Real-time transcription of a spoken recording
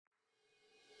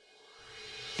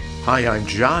Hi, I'm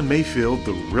John Mayfield,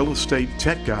 the real estate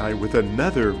tech guy with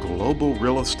another Global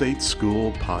Real Estate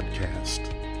School podcast.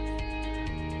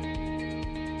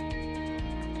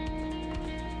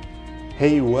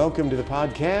 Hey, welcome to the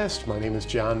podcast. My name is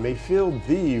John Mayfield,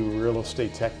 the real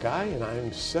estate tech guy, and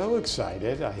I'm so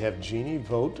excited. I have Jeannie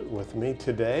Vogt with me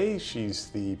today. She's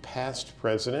the past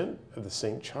president of the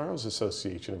St. Charles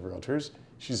Association of Realtors.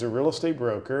 She's a real estate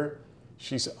broker.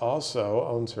 She's also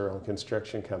owns her own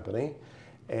construction company.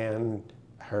 And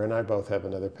her and I both have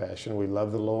another passion. We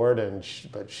love the Lord,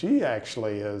 but she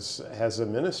actually has a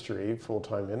ministry,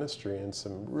 full-time ministry, and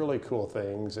some really cool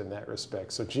things in that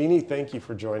respect. So Jeannie, thank you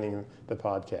for joining the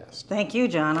podcast. Thank you,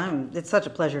 John. It's such a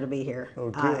pleasure to be here. Oh,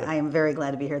 good. I am very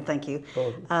glad to be here. Thank you.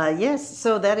 Oh. Yes,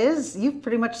 so you've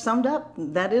pretty much summed up.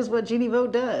 That is what Jeannie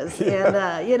Vogt does.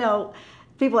 Yeah. And,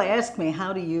 people ask me,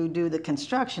 how do you do the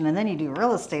construction, and then you do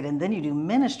real estate, and then you do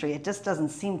ministry? It just doesn't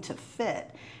seem to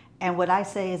fit. And what I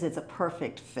say is it's a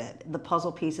perfect fit. The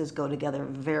puzzle pieces go together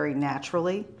very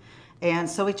naturally. And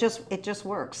so it just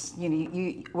works.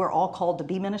 We're all called to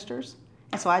be ministers.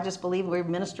 And so I just believe we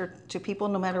minister to people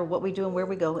no matter what we do and where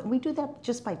we go. And we do that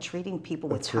just by treating people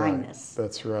with kindness.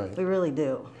 That's right. We really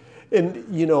do. And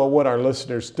what our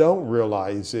listeners don't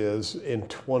realize is in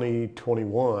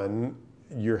 2021,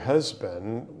 your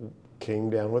husband came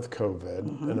down with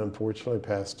COVID and unfortunately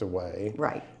passed away.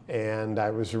 Right. And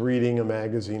I was reading a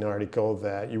magazine article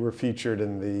that you were featured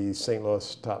in the St.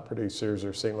 Louis Top Producers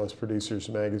or St. Louis Producers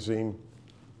magazine.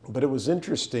 But it was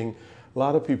interesting. A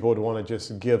lot of people would want to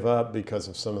just give up because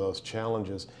of some of those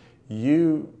challenges.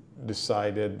 You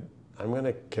decided, I'm going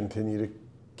to continue to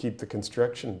keep the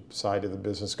construction side of the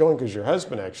business going because your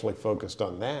husband actually focused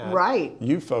on that. Right.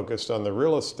 You focused on the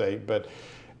real estate. But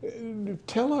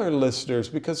tell our listeners,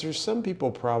 because there's some people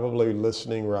probably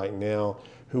listening right now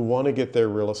who want to get their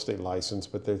real estate license,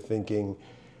 but they're thinking,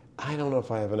 I don't know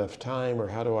if I have enough time, or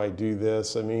how do I do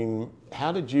this? I mean,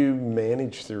 how did you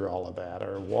manage through all of that,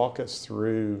 or walk us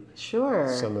through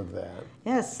some of that?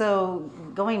 Yes, so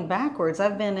going backwards,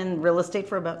 I've been in real estate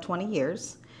for about 20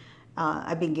 years.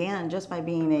 I began just by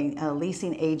being a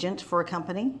leasing agent for a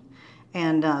company.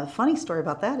 And funny story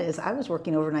about that is I was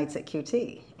working overnights at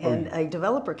QT, and a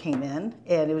developer came in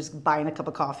and it was buying a cup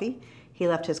of coffee. He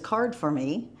left his card for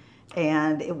me,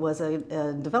 and it was a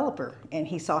developer, and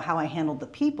he saw how I handled the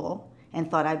people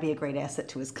and thought I'd be a great asset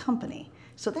to his company.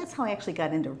 So that's how I actually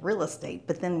got into real estate,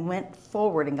 but then went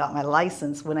forward and got my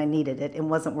license when I needed it and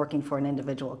wasn't working for an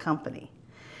individual company.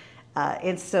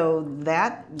 And so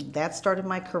that started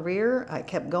my career. I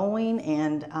kept going,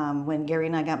 and when Gary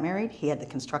and I got married, he had the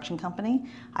construction company.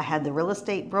 I had the real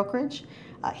estate brokerage.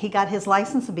 He got his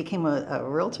license and became a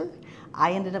realtor.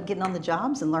 I ended up getting on the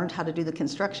jobs and learned how to do the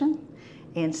construction.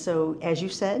 And so, as you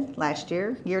said, last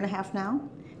year and a half now,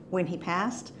 when he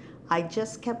passed, I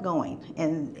just kept going,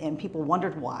 and people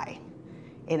wondered why.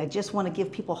 And I just want to give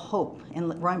people hope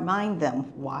and remind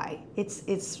them why.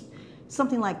 It's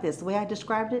something like this. The way I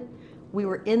described it, we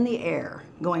were in the air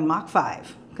going Mach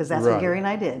 5, because that's what Gary and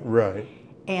I did. Right.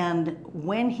 And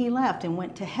when he left and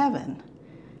went to heaven,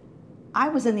 I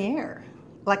was in the air,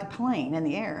 like a plane in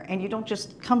the air, and you don't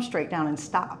just come straight down and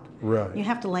stop. Right. You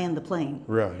have to land the plane.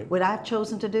 Right. What I've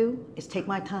chosen to do is take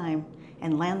my time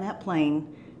and land that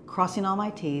plane, crossing all my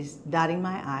T's, dotting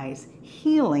my I's,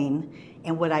 healing.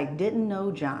 And what I didn't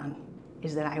know, John,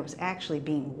 is that I was actually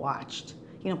being watched.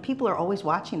 People are always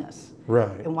watching us.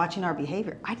 Right. And watching our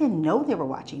behavior. I didn't know they were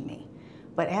watching me.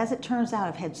 But as it turns out,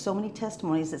 I've had so many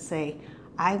testimonies that say,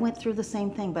 I went through the same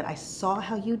thing, but I saw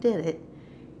how you did it,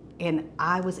 and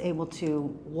I was able to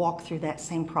walk through that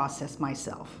same process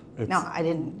myself. Now, I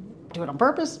didn't do it on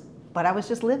purpose, but I was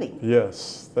just living.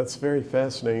 Yes, that's very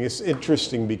fascinating. It's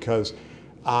interesting because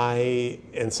I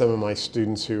and some of my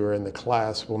students who are in the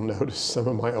class will notice some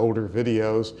of my older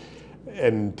videos.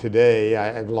 And today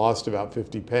I've lost about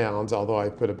 50 pounds, although I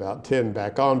put about 10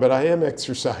 back on, but I am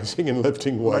exercising and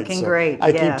lifting weights. Looking great,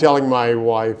 I keep telling my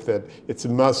wife that it's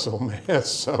muscle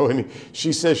mass,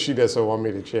 she says she doesn't want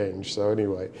me to change, so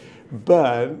anyway.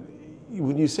 But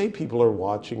when you say people are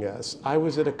watching us, I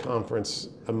was at a conference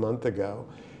a month ago,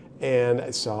 and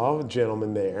I saw a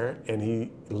gentleman there, and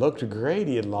he looked great.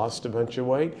 He had lost a bunch of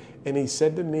weight, and he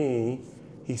said to me,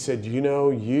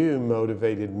 you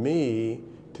motivated me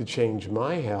to change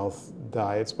my health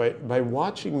diets by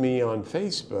watching me on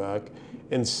Facebook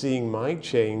and seeing my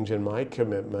change and my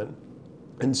commitment.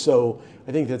 And so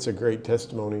I think that's a great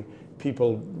testimony.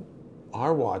 People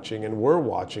are watching, and we're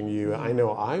watching you. I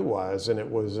know I was, and it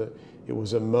was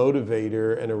a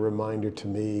motivator and a reminder to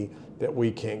me that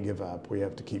we can't give up. We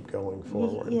have to keep going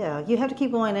forward. Yeah, you have to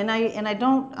keep going. And I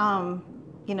don't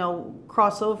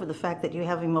cross over the fact that you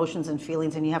have emotions and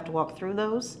feelings and you have to walk through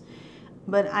those.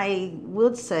 But I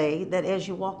would say that as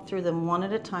you walk through them one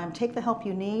at a time, take the help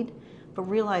you need, but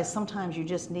realize sometimes you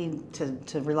just need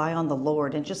to rely on the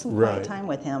Lord and just some quiet time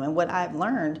with Him. And what I've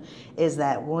learned is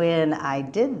that when I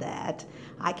did that,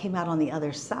 I came out on the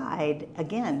other side,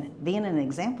 again, being an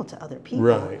example to other people.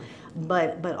 Right.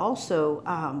 But also,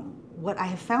 what I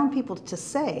have found people to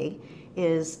say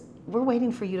is, we're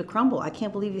waiting for you to crumble. I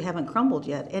can't believe you haven't crumbled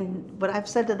yet. And what I've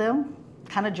said to them,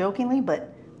 kind of jokingly,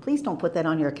 but please don't put that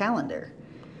on your calendar,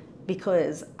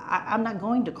 because I'm not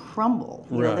going to crumble.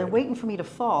 They're waiting for me to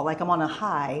fall, like I'm on a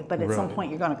high, but at some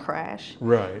point you're going to crash.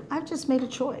 Right. I've just made a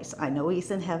choice. I know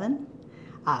He's in heaven.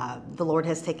 The Lord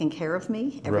has taken care of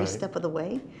me every step of the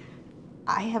way.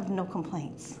 I have no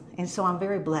complaints. And so I'm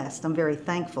very blessed. I'm very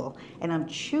thankful. And I'm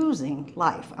choosing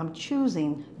life. I'm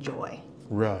choosing joy.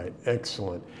 Right.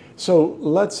 Excellent. So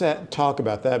let's talk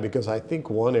about that, because I think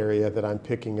one area that I'm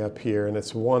picking up here, and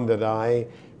it's one that I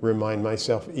remind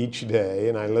myself each day,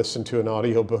 and I listened to an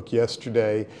audiobook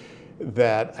yesterday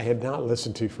that I had not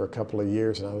listened to for a couple of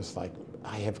years, and I was like,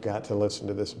 I have got to listen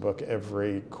to this book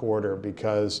every quarter,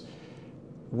 because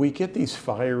we get these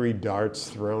fiery darts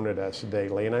thrown at us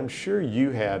daily, and I'm sure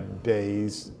you had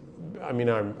days. I mean,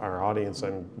 our audience,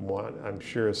 I'm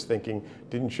sure, is thinking,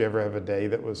 didn't you ever have a day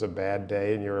that was a bad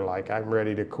day and you were like, I'm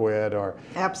ready to quit? Or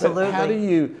absolutely. But how do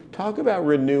you talk about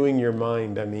renewing your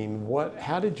mind? I mean,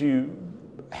 how do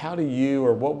you,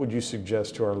 or what would you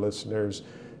suggest to our listeners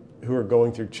who are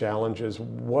going through challenges?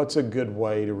 What's a good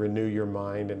way to renew your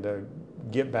mind and to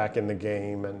get back in the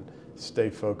game and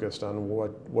stay focused on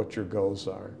what your goals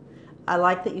are? I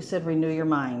like that you said renew your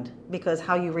mind, because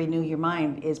how you renew your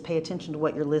mind is pay attention to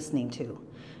what you're listening to.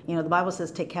 The Bible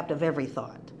says take captive every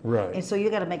thought. Right. And so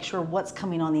you got to make sure what's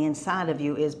coming on the inside of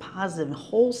you is positive and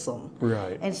wholesome.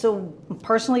 Right. And so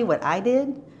personally, what I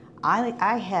did,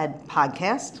 I had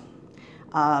podcasts,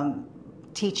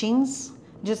 teachings,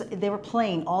 they were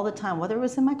playing all the time, whether it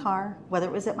was in my car, whether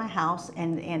it was at my house.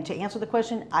 And to answer the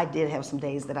question, I did have some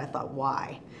days that I thought,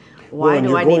 why? Why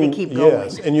do I need to keep going?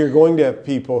 Yes, and you're going to have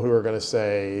people who are going to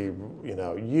say,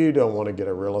 you don't want to get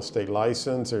a real estate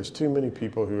license. There's too many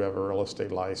people who have a real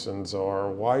estate license,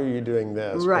 or why are you doing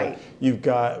this? Right. But you've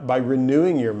got, by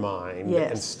renewing your mind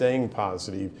and staying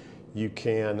positive, you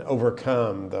can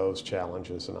overcome those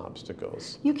challenges and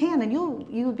obstacles. You can, and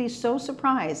you would be so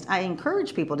surprised. I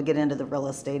encourage people to get into the real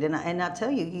estate, and I tell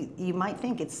you, you might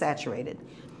think it's saturated.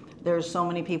 There's so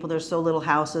many people, there's so little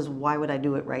houses, why would I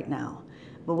do it right now?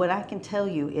 But what I can tell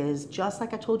you is, just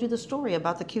like I told you the story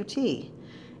about the QT,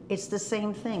 it's the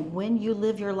same thing. When you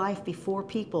live your life before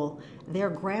people,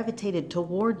 they're gravitated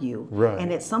toward you. Right.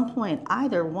 And at some point,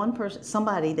 either one person,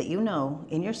 somebody that you know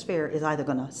in your sphere, is either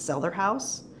going to sell their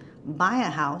house, buy a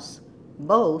house,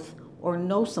 both, or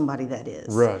know somebody that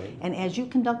is. Right. And as you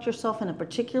conduct yourself in a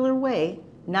particular way,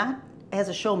 not as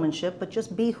a showmanship, but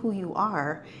just be who you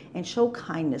are and show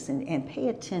kindness and pay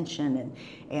attention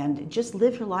and just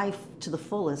live your life to the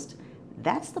fullest,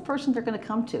 that's the person they're going to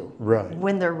come to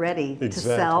when they're ready to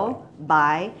sell,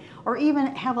 buy, or even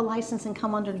have a license and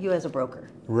come under you as a broker.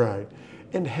 Right.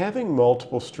 And having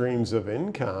multiple streams of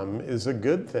income is a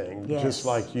good thing, just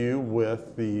like you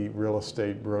with the real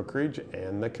estate brokerage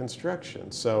and the construction.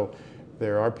 So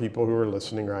there are people who are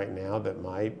listening right now that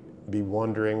might be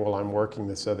wondering, well, I'm working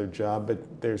this other job,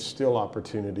 but there's still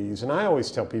opportunities. And I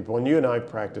always tell people, and you and I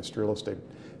practiced real estate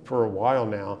for a while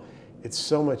now, it's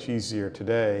so much easier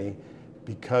today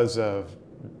because of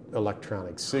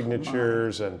electronic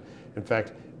signatures. And in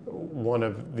fact, one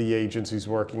of the agents who's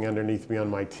working underneath me on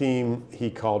my team, he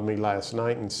called me last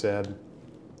night and said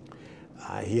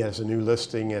he has a new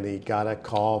listing and he got a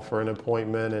call for an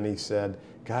appointment, and he said,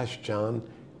 gosh, John,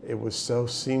 it was so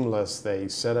seamless. They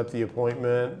set up the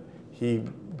appointment, he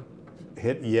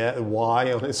hit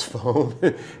Y on his phone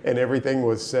and everything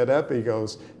was set up. He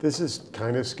goes, this is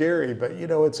kind of scary, but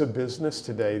it's a business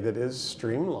today that is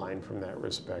streamlined from that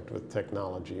respect with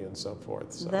technology and so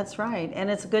forth. So. That's right. And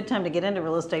it's a good time to get into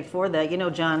real estate for that.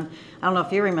 John, I don't know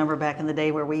if you remember back in the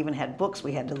day where we even had books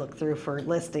we had to look through for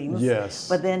listings. Yes.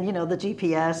 But then, the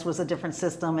GPS was a different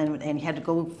system, and you had to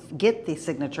go get the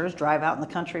signatures, drive out in the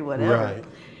country, whatever. Right.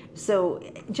 So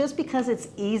just because it's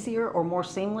easier or more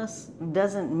seamless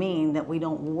doesn't mean that we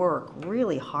don't work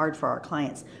really hard for our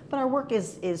clients. But our work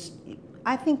is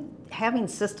I think having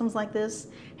systems like this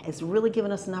has really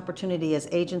given us an opportunity as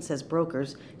agents, as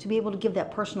brokers, to be able to give that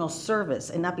personal service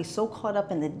and not be so caught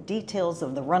up in the details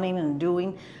of the running and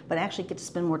doing, but actually get to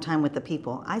spend more time with the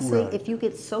people. I say if you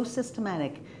get so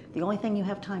systematic, the only thing you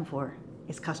have time for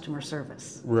is customer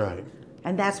service. Right.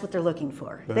 And that's what they're looking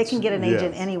for. They can get an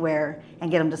agent anywhere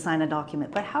and get them to sign a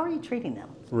document, but how are you treating them?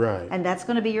 Right. And that's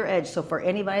going to be your edge. So for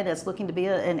anybody that's looking to be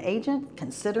an agent,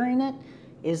 considering it,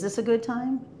 is this a good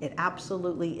time? It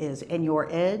absolutely is. And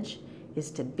your edge is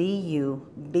to be you,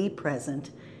 be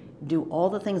present, do all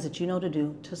the things that you know to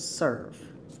do to serve.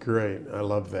 Great. I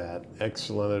love that.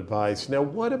 Excellent advice. Now,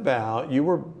 what about, you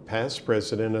were past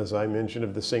president, as I mentioned,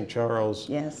 of the St. Charles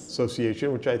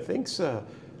Association, which I think's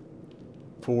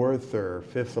fourth or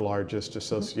fifth largest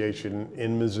association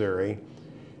in Missouri,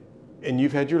 and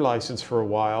you've had your license for a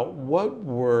while. What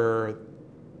were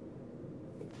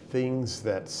things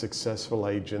that successful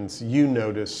agents, you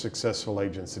noticed successful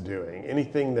agents doing?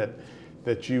 Anything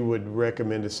that you would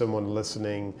recommend to someone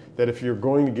listening, that if you're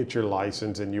going to get your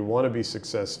license and you want to be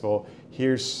successful,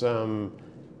 here's some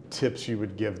tips you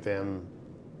would give them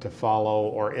to follow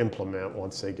or implement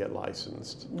once they get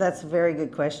licensed? That's a very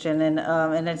good question,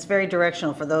 and it's very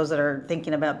directional for those that are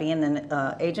thinking about being an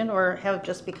agent or have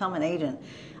just become an agent.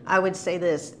 I would say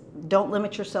this: don't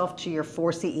limit yourself to your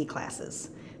 4 CE classes.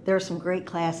 There are some great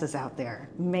classes out there.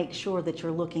 Make sure that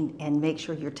you're looking and make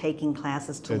sure you're taking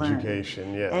classes to learn.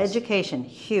 Education, yes. Education,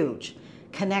 huge.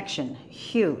 Connection,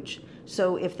 huge.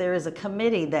 So if there is a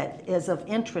committee that is of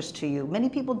interest to you, many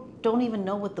people don't even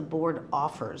know what the board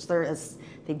offers.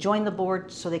 They join the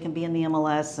board so they can be in the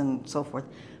MLS and so forth.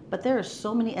 But there are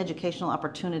so many educational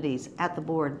opportunities at the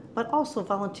board, but also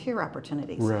volunteer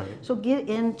opportunities. Right. So get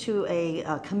into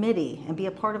a committee and be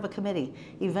a part of a committee.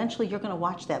 Eventually you're going to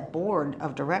watch that board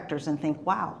of directors and think,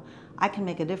 wow, I can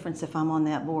make a difference if I'm on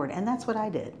that board. And that's what I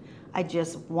did. I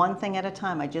just, one thing at a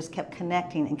time, I just kept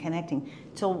connecting and connecting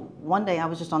till one day I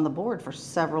was just on the board for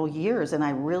several years and I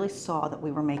really saw that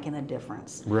we were making a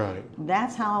difference. Right.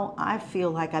 That's how I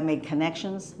feel like I made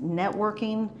connections,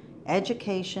 networking,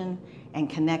 education, and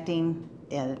connecting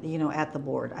at the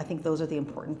board. I think those are the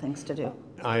important things to do.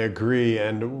 I agree,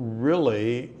 and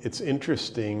really, it's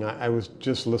interesting. I was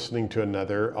just listening to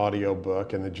another audio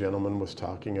book, and the gentleman was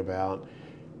talking about,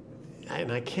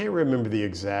 and I can't remember the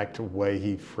exact way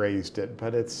he phrased it,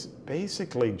 but it's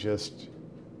basically just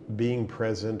being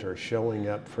present or showing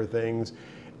up for things,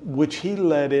 which he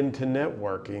led into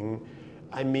networking.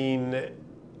 I mean,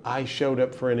 I showed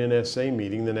up for an NSA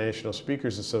meeting, the National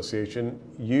Speakers Association.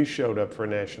 You showed up for a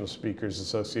National Speakers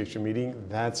Association meeting.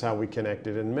 That's how we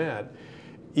connected and met.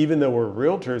 Even though we're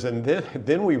realtors, and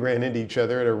then we ran into each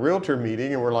other at a realtor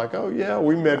meeting, and we're like, oh yeah,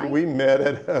 we met. Right. We met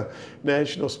at a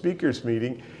National Speakers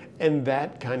meeting, and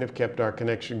that kind of kept our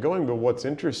connection going. But what's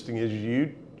interesting is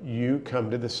you come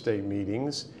to the state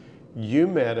meetings. You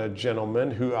met a gentleman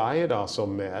who I had also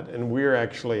met, and we're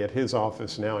actually at his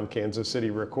office now in Kansas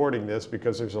City recording this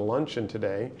because there's a luncheon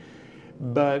today.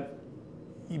 But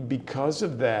because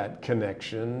of that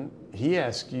connection, he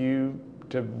asked you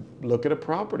to look at a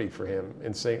property for him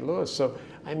in St. Louis. So,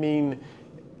 I mean,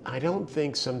 I don't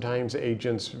think sometimes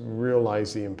agents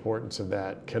realize the importance of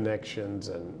that, connections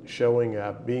and showing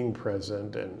up, being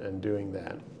present and doing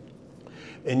that.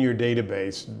 In your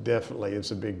database definitely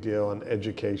is a big deal, and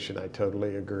education, I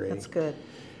totally agree. That's good.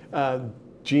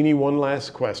 Jeannie, one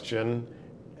last question.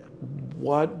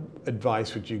 What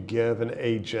advice would you give an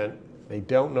agent? They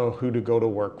don't know who to go to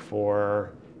work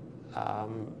for. I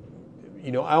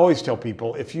always tell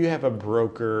people, if you have a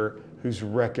broker who's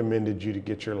recommended you to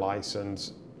get your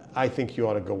license, I think you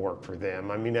ought to go work for them.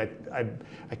 I mean,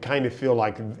 I kind of feel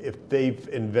like if they've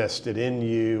invested in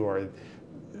you, or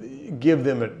give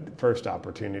them a first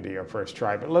opportunity or first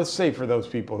try. But let's say for those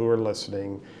people who are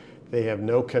listening, they have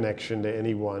no connection to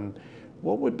anyone.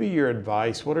 What would be your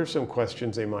advice? What are some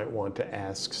questions they might want to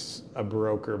ask a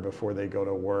broker before they go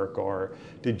to work? Or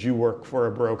did you work for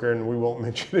a broker? And we won't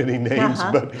mention any names,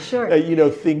 but sure.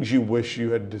 Things you wish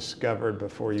you had discovered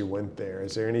before you went there.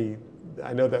 Is there any?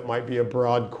 I know that might be a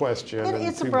broad question.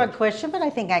 It's a broad question, but I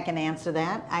think I can answer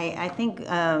that. I think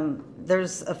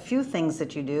there's a few things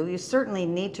that you do. You certainly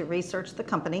need to research the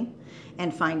company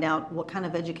and find out what kind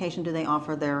of education do they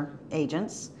offer their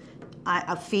agents.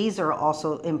 Fees are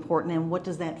also important, and what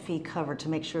does that fee cover, to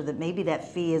make sure that maybe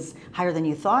that fee is higher than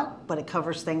you thought, but it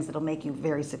covers things that'll make you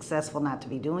very successful not to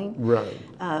be doing. Right.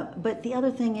 But the other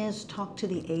thing is talk to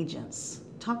the agents.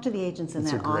 Talk to the agents in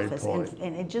that office,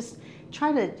 and just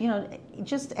try to,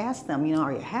 just ask them,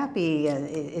 are you happy?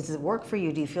 Is it work for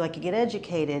you? Do you feel like you get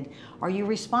educated? Are you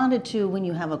responded to when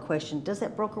you have a question? Does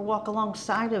that broker walk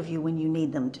alongside of you when you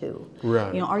need them to?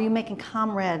 Right. Are you making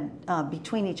comrade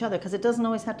between each other? Because it doesn't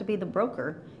always have to be the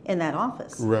broker in that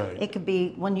office. Right. It could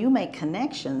be when you make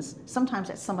connections, sometimes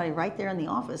that's somebody right there in the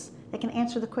office that can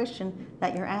answer the question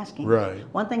that you're asking. Right.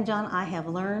 One thing, John, I have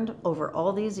learned over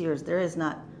all these years, there is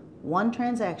not one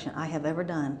transaction I have ever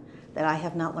done that I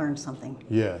have not learned something.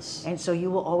 Yes. And so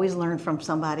you will always learn from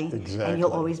somebody, Exactly. and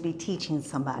you'll always be teaching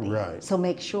somebody. Right. So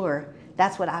make sure,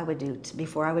 that's what I would do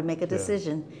before I would make a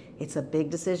decision. It's a big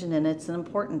decision, and it's an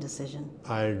important decision.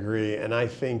 I agree, and I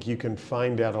think you can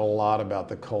find out a lot about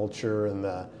the culture and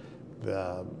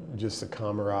just the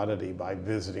camaraderie by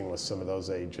visiting with some of those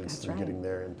agents. That's and right. Getting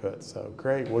their input. So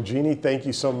great. Well, Jeannie, thank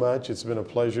you so much. It's been a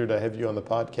pleasure to have you on the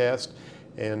podcast,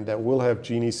 and we'll have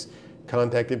Jeannie's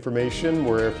contact information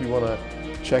where if you want to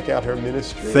check out her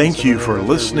ministry. Thank you for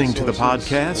listening to the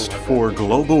podcast for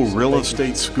Global Real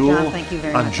Estate School. John, thank you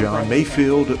very I'm much. John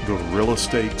Mayfield, the Real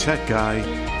Estate Tech Guy.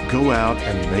 Go out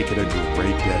and make it a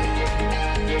great day.